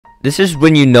This is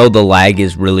when you know the lag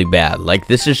is really bad. Like,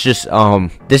 this is just,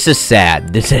 this is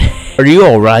sad. This is... Are you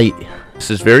alright? This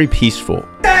is very peaceful.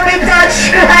 I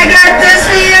got this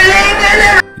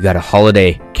feeling. You got a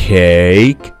holiday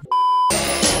cake.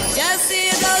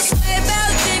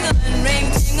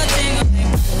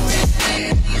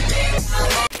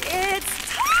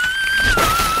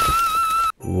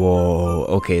 Whoa,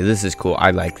 okay, this is cool. I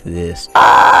like this.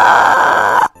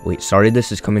 Wait, sorry,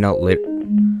 this is coming out later.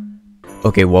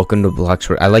 Okay, welcome to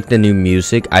Bloxburg. I like the new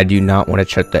music. I do not want to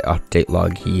check the update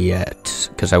log yet,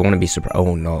 because I want to be surprised.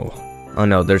 Oh no. Oh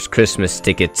no, there's Christmas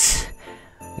tickets.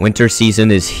 Winter season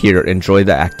is here. Enjoy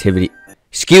the activity.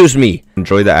 Excuse me.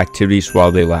 Enjoy the activities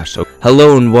while they last. So,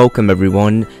 hello and welcome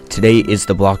everyone. Today is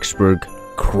the Bloxburg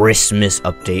Christmas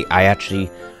update. I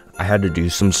had to do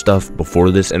some stuff before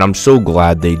this, and I'm so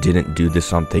glad they didn't do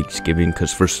this on Thanksgiving,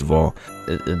 because first of all,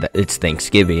 it's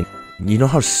Thanksgiving. You know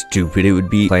how stupid it would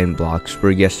be playing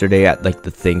Bloxburg yesterday at like the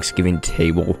Thanksgiving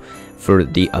table for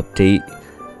the update?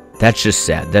 That's just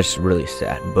sad. That's really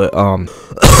sad. But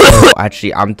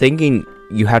actually, I'm thinking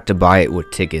you have to buy it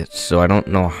with tickets, so I don't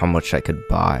know how much I could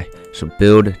buy. So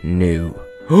build new.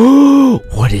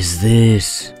 What is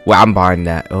this? Well, I'm buying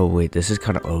that. Oh wait, this is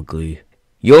kind of ugly.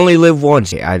 You only live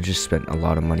once. I just spent a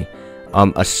lot of money.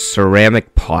 A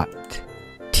ceramic pot.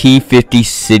 T50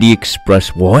 City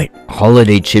Express. What?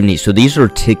 Holiday chimney. So these are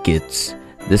tickets.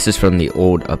 This is from the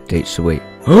old update. So wait.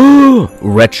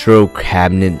 Retro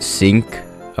cabinet sink.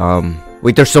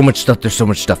 Wait, there's so much stuff. There's so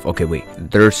much stuff. Okay, wait.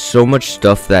 There's so much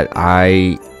stuff that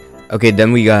Okay,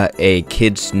 then we got a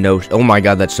kid's snow. Oh my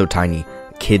god, that's so tiny.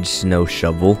 Kid's snow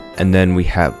shovel. And then we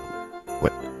have...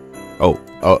 What? Oh,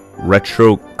 a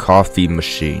retro coffee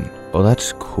machine. Oh,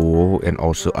 that's cool and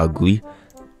also ugly.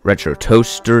 Retro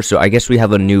toaster. So I guess we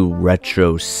have a new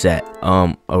retro set.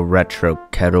 A retro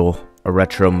kettle. A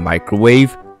retro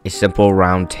microwave. A simple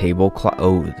round tablecloth.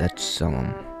 Oh, that's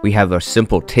we have a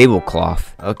simple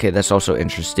tablecloth. Okay, that's also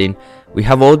interesting. We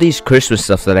have all these Christmas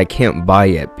stuff that I can't buy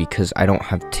yet because I don't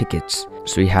have tickets.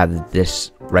 So we have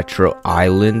this retro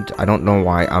island. I don't know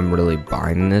why I'm really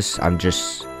buying this.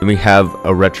 We have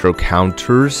a retro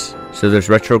counters. So there's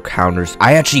retro counters.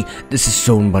 This is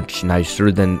so much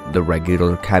nicer than the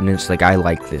regular cabinets. Like, I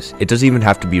like this. It doesn't even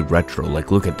have to be retro.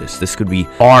 Like, look at this. This could be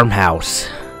farmhouse.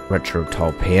 Retro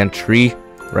tall pantry.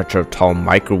 Retro tall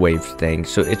microwave thing.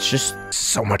 So it's just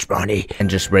so much money. And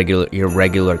just your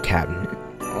regular cabinet.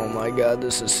 Oh my god,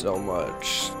 this is so much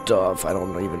stuff. I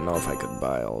don't even know if I could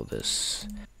buy all this.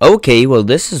 Okay, well,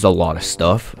 this is a lot of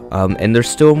stuff. And there's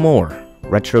still more.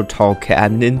 Retro tall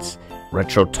cabinets.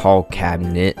 Retro tall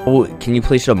cabinet. Oh, can you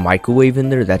place a microwave in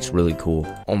there? That's really cool.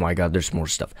 Oh my god, there's more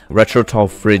stuff. Retro tall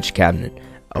fridge cabinet.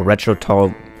 A retro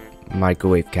tall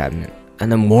microwave cabinet.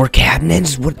 And then more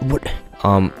cabinets? What?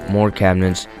 More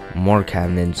cabinets,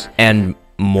 and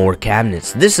more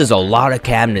cabinets. This is a lot of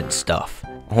cabinet stuff.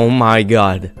 Oh my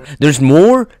god. There's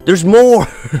more? There's more!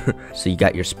 So you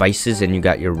got your spices and you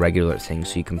got your regular things,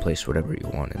 so you can place whatever you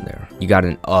want in there. You got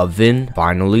an oven.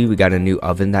 Finally, we got a new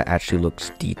oven that actually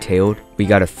looks detailed. We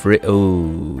got a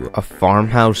a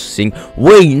farmhouse sink.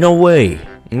 Wait, no way.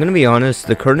 I'm gonna be honest,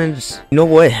 the curtains, you know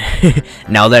what?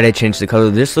 Now that I changed the color,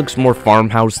 this looks more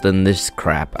farmhouse than this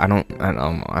crap. I don't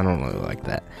really like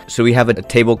that. So we have a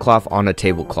tablecloth on a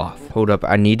tablecloth. Hold up,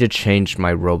 I need to change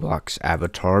my Roblox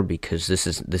avatar because this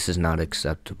is not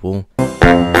acceptable.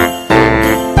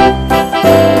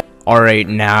 Alright,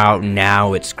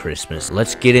 now it's Christmas.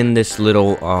 Let's get in this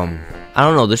little, I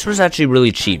don't know, this was actually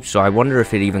really cheap, so I wonder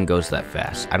if it even goes that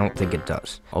fast. I don't think it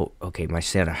does. Oh, okay, my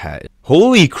Santa hat.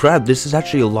 Holy crap, this is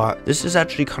actually a lot. This is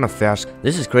actually kind of fast.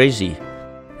 This is crazy.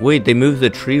 Wait, they moved the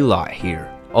tree lot here.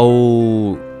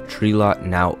 Oh, tree lot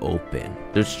now open.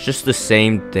 It's just the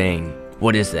same thing.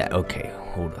 What is that? Okay,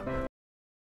 hold up.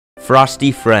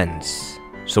 Frosty Friends.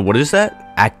 So what is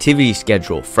that? Activity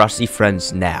schedule. Frosty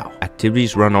Friends now.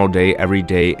 Activities run all day, every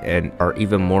day, and are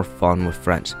even more fun with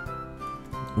friends.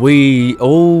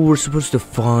 We're supposed to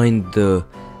find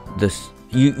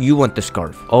you want the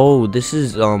scarf. Oh, this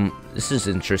is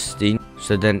interesting.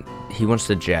 So then he wants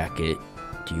the jacket.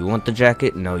 Do you want the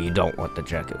jacket? No, you don't want the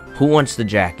jacket. Who wants the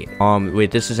jacket?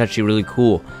 Wait, this is actually really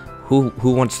cool. Who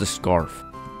wants the scarf?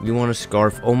 You want a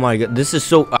scarf? Oh my god, this is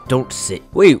so don't sit.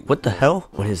 Wait, what the hell?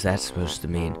 What is that supposed to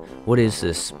mean? What is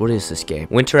this? What is this game?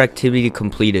 Winter activity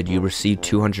completed. You received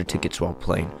 200 tickets while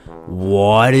playing.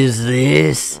 What is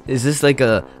this? Is this like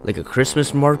a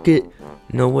Christmas market?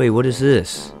 No way, what is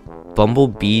this?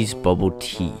 Bumblebee's bubble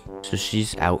tea. So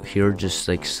she's out here just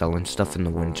like selling stuff in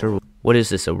the winter. What is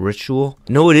this, a ritual?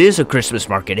 No, it is a Christmas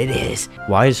market, it is.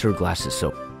 Why is her glasses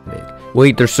so big?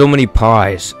 Wait, there's so many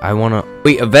pies. I wanna...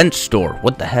 Wait, event store,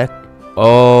 what the heck?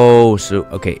 Oh, so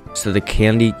okay, so the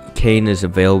candy cane is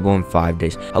available in 5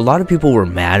 days. A lot of people were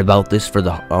mad about this for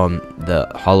the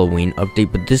Halloween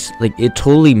update, but this, like, it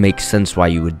totally makes sense why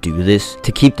you would do this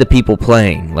to keep the people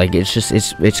playing. Like, it's just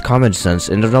it's common sense,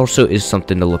 and it also is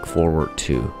something to look forward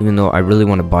to. Even though I really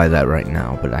want to buy that right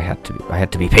now, but I had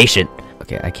to be patient.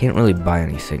 Okay, I can't really buy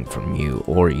anything from you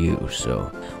or you,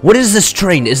 so. What is this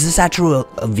train? Is this actually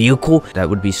a vehicle? That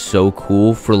would be so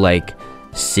cool for, like,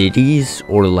 cities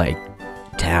or, like,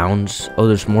 towns. Oh,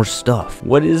 there's more stuff.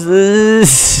 What is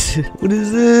this? What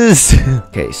is this?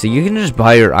 Okay, so you can just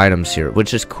buy your items here,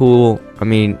 which is cool. I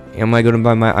mean, am I gonna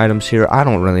buy my items here? I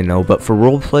don't really know, but for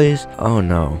role plays, oh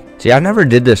no. See, I never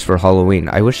did this for Halloween.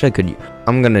 I wish I could.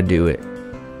 I'm gonna do it.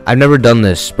 I've never done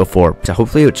this before, so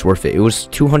hopefully it's worth it. It was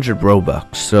 200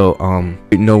 Robux, so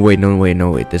no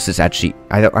wait. This is actually,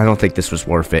 I don't think this was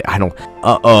worth it. I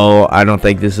don't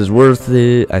think this is worth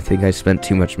it. I think I spent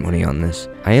too much money on this.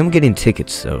 I am getting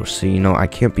tickets though, so you know I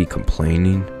can't be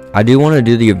complaining. I do want to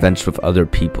do the events with other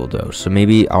people though, so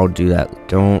maybe I'll do that.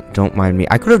 Don't mind me.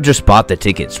 I could have just bought the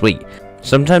tickets. Wait.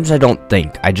 Sometimes I don't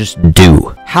think, I just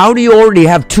do. How do you already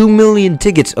have 2 million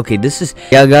tickets? Okay, this is,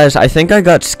 yeah guys, I think I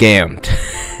got scammed.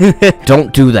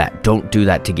 Don't do that. Don't do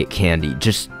that to get candy.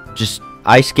 Just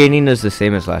ice skating is the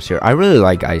same as last year. I really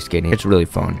like ice skating. It's really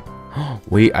fun.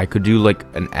 Wait, I could do like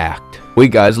an act.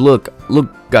 Wait guys, look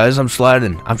guys, I'm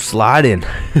sliding.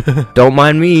 Don't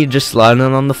mind me, just sliding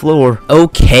on the floor.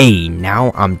 Okay,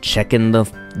 now I'm checking the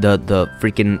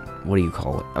freaking, what do you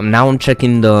call it? Now I'm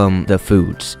checking the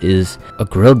foods. Is a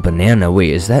grilled banana.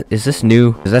 Wait, is this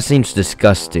new? Because that seems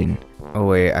disgusting. Oh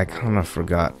wait, I kind of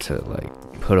forgot to like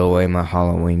put away my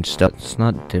Halloween stuff. It's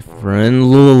not different.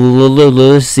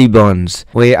 Lucy buns.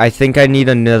 Wait, I think I need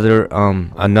another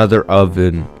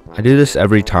oven. I do this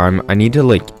every time. I need to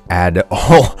like add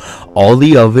all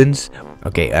the ovens.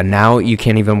 Okay, and now you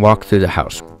can't even walk through the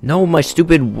house. No, my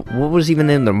stupid, what was even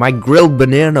in there? My grilled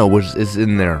banana is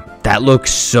in there. That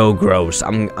looks so gross.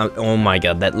 Oh my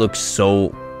god, that looks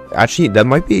so, actually, that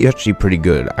might be actually pretty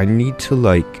good. I need to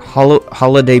like,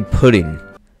 holiday pudding.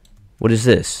 What is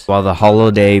this? While the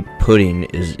holiday pudding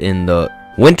is in the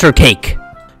winter cake.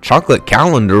 Chocolate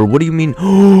calendar, what do you mean?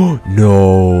 Oh,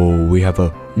 no, we have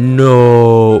a,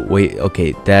 no, wait,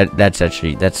 okay,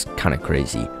 that's kind of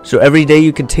crazy. So every day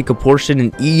you can take a portion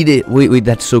and eat it. Wait,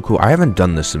 that's so cool. I haven't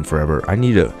done this in forever. I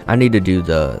need to do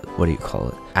the, what do you call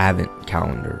it? Advent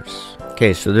calendars.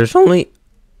 Okay, so there's only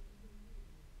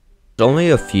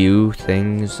a few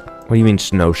things. What do you mean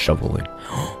snow shoveling?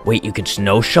 Wait, you can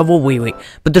snow shovel? Wait,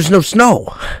 but there's no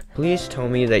snow. Please tell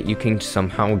me that you can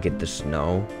somehow get the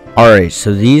snow. Alright,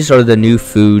 so these are the new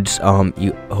foods. Oh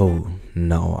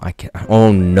no, I can't. Oh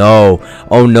no,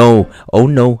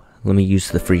 let me use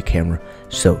the free camera.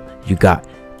 So you got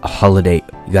a holiday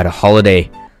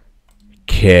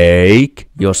cake.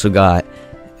 You also got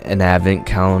an advent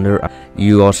calendar.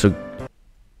 You also,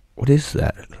 what is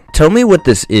that? Tell me what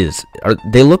this is.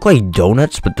 They look like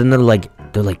donuts, but then they're like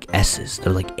S's.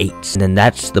 They're like 8s. And then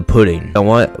that's the pudding. You know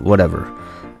what? Whatever.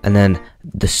 And then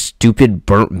the stupid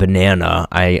burnt banana.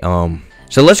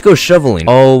 So let's go shoveling.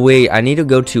 Oh wait, I need to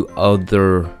go to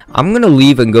other. I'm gonna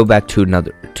leave and go back to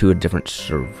a different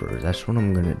server. That's what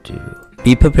I'm gonna do.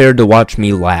 Be prepared to watch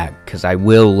me lag, cause I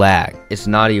will lag. It's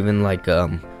not even like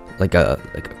a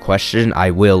question. I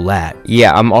will lag.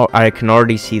 Yeah, I can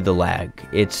already see the lag.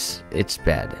 It's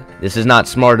bad. This is not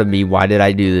smart of me. Why did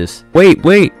I do this? Wait,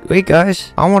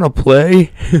 guys. I wanna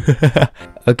play.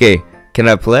 Okay, can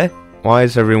I play? Why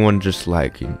is everyone just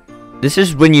lagging? This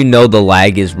is when you know the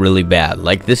lag is really bad.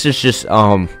 Like, this is just,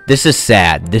 this is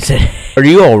sad. Are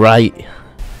you alright?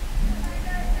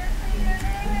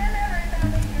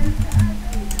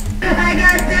 I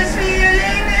got this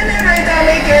feeling, and every time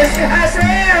we kiss, I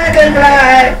swear I can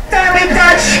fly. Time we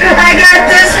touch, I got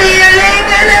this feeling,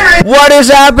 and every What is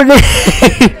happening?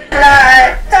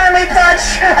 fly. Time we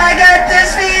touch, I got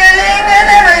this feeling, and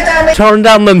every time we Turn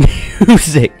down the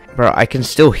music. Bro, I can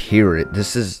still hear it.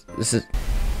 This is.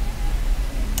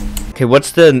 Okay,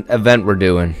 what's the event we're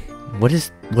doing? What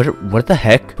the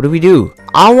heck? What do we do?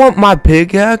 I want my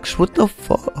pickaxe. What the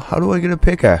fuck? How do I get a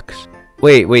pickaxe?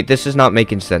 Wait, this is not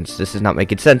making sense.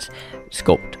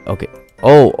 Sculpt. Okay.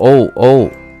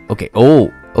 Okay.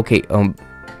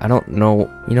 I don't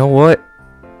know. You know what?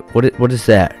 What is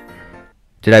that?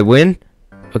 Did I win?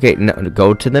 Okay, no,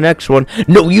 go to the next one.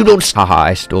 No, you don't. Haha,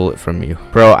 I stole it from you.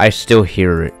 Bro, I still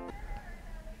hear it.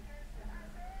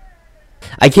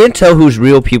 I can't tell who's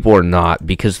real people or not,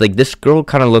 because like this girl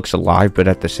kind of looks alive, but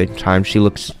at the same time she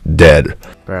looks dead.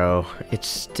 Bro, it's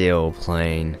still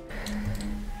playing.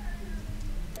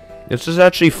 This is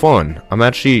actually fun. I'm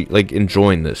actually like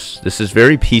enjoying this. This is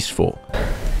very peaceful.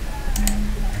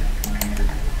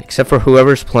 Except for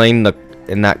whoever's playing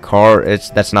in that car,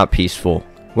 that's not peaceful.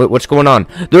 What's going on?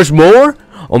 There's more?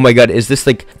 Oh my god, is this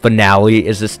like finale?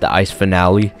 Is this the ice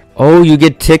finale? Oh, you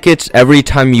get tickets every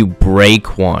time you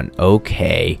break one.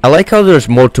 Okay. I like how there's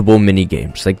multiple mini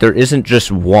games. Like there isn't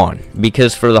just one,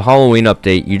 because for the Halloween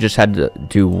update, you just had to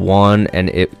do one, and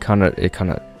it kind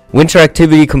of winter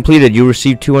activity completed. You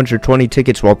received 220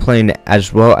 tickets while playing,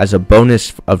 as well as a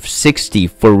bonus of 60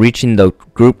 for reaching the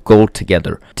group goal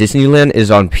together. Disneyland is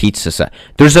on pizza side.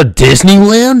 There's a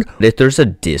Disneyland? If there's a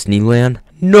Disneyland?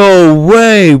 No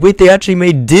way! Wait, they actually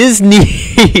made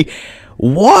Disney!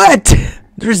 What?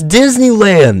 There's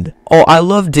Disneyland! Oh, I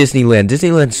love Disneyland.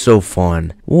 Disneyland's so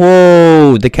fun.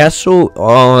 Whoa, the castle,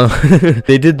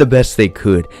 they did the best they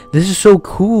could. This is so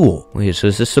cool. Wait, so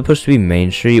is this supposed to be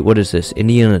Main Street? What is this,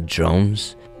 Indiana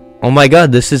Jones? Oh my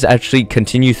god, this is actually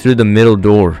continue through the middle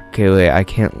door. Okay, wait, I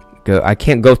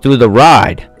can't go through the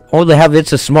ride. Oh, they have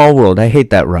It's a Small World. I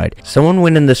hate that ride. Someone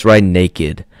went in this ride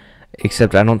naked.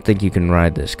 Except I don't think you can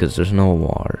ride this because there's no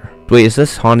water. Wait, is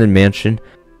this Haunted Mansion?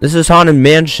 This is Haunted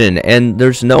Mansion, and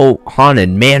there's no Haunted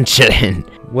Mansion.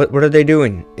 What are they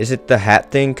doing? Is it the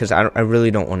hat thing? Because I really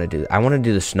don't want to do that. I want to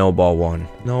do the snowball one.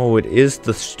 No, it is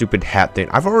the stupid hat thing.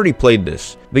 I've already played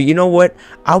this. But you know what?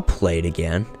 I'll play it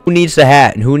again. Who needs the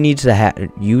hat? And who needs the hat?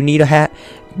 You need a hat?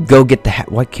 Go get the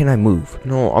hat. Why can't I move?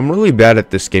 No, I'm really bad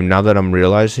at this game now that I'm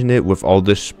realizing it with all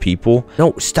this people.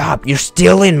 No, stop. You're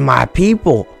stealing my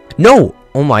people. No!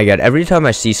 Oh my god, every time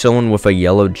I see someone with a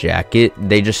yellow jacket,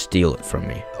 they just steal it from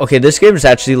me. Okay, this game is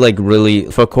actually like really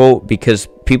difficult because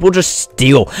people just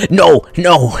steal. No!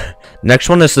 Next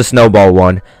one is the snowball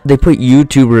one. They put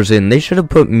YouTubers in. They should have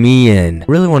put me in. I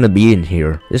really want to be in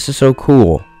here. This is so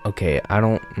cool. Okay, I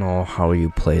don't know how you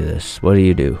play this. What do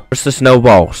you do? Where's the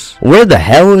snowballs? Where the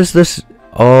hell is this?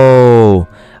 Oh,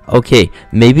 okay.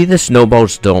 Maybe the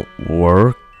snowballs don't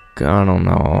work. I don't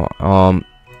know.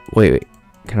 Wait.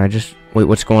 Can I just... Wait,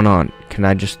 what's going on? Can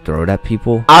I just throw it at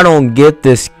people? I don't get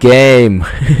this game.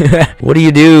 What do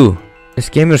you do? This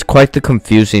game is quite the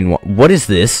confusing one. What is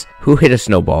this? Who hit a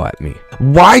snowball at me?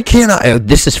 Why can't I...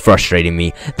 this is frustrating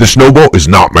me. The snowball is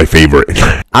not my favorite.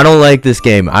 I don't like this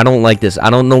game. I don't like this. I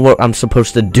don't know what I'm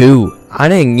supposed to do. I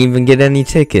didn't even get any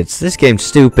tickets. This game's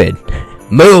stupid.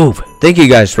 Move! Thank you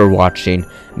guys for watching.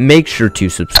 Make sure to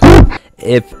subscribe.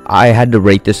 If I had to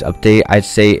rate this update, I'd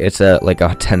say it's like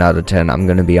a 10 out of 10. I'm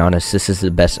gonna be honest. This is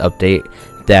the best update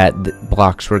that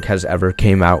Bloxburg has ever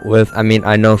came out with. I mean,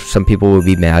 I know some people will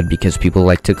be mad because people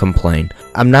like to complain.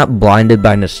 I'm not blinded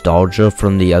by nostalgia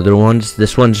from the other ones.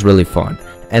 This one's really fun,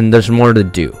 and there's more to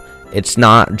do. It's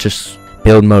not just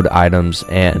build mode items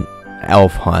and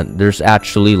elf hunt. There's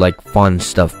actually like fun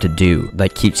stuff to do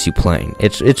that keeps you playing.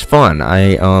 It's fun.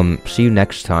 I see you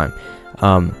next time.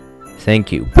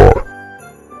 Thank you.